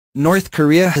North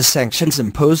Korea has sanctions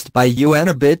imposed by UN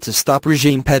a bid to stop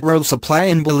regime petrol supply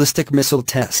and ballistic missile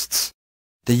tests.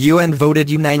 The UN voted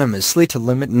unanimously to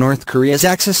limit North Korea's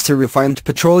access to refined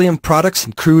petroleum products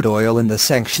and crude oil, and the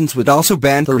sanctions would also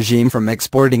ban the regime from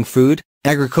exporting food,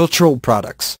 agricultural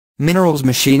products, minerals,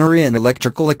 machinery and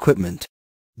electrical equipment.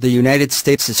 The United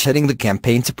States is heading the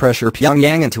campaign to pressure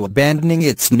Pyongyang into abandoning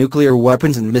its nuclear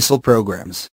weapons and missile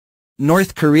programs.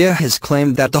 North Korea has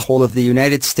claimed that the whole of the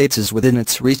United States is within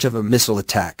its reach of a missile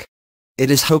attack. It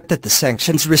is hoped that the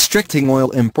sanctions restricting oil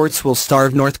imports will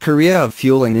starve North Korea of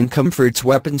fuel and income for its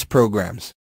weapons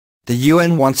programs. The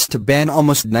UN wants to ban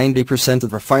almost 90%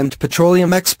 of refined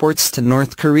petroleum exports to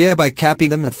North Korea by capping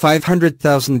them at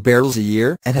 500,000 barrels a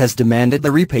year, and has demanded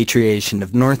the repatriation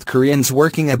of North Koreans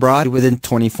working abroad within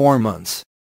 24 months.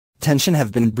 Tension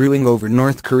have been brewing over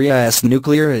North Korea's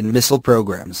nuclear and missile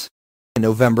programs. In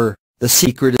November, the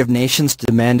secretive nations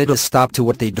demanded a stop to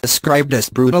what they described as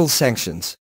brutal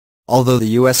sanctions. Although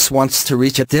the U.S. wants to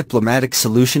reach a diplomatic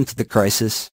solution to the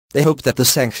crisis, they hope that the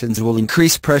sanctions will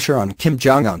increase pressure on Kim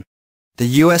Jong-un. The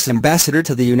U.S. ambassador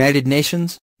to the United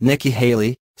Nations, Nikki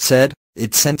Haley, said,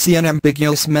 "It sends the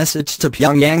unambiguous message to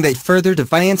Pyongyang that further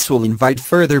defiance will invite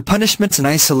further punishments and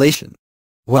isolation."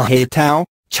 While He Tao,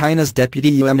 China's deputy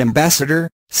UN ambassador,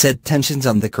 said tensions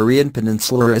on the Korean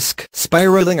peninsula risk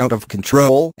spiraling out of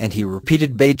control, and he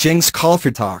repeated Beijing's call for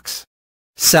talks.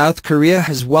 South Korea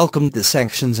has welcomed the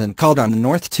sanctions and called on the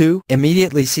North to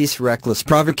immediately cease reckless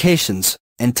provocations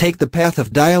and take the path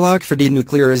of dialogue for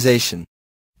denuclearization.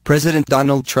 President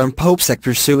Donald Trump hopes that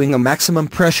pursuing a maximum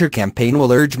pressure campaign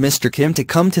will urge Mr. Kim to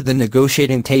come to the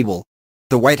negotiating table.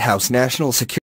 The White House National Security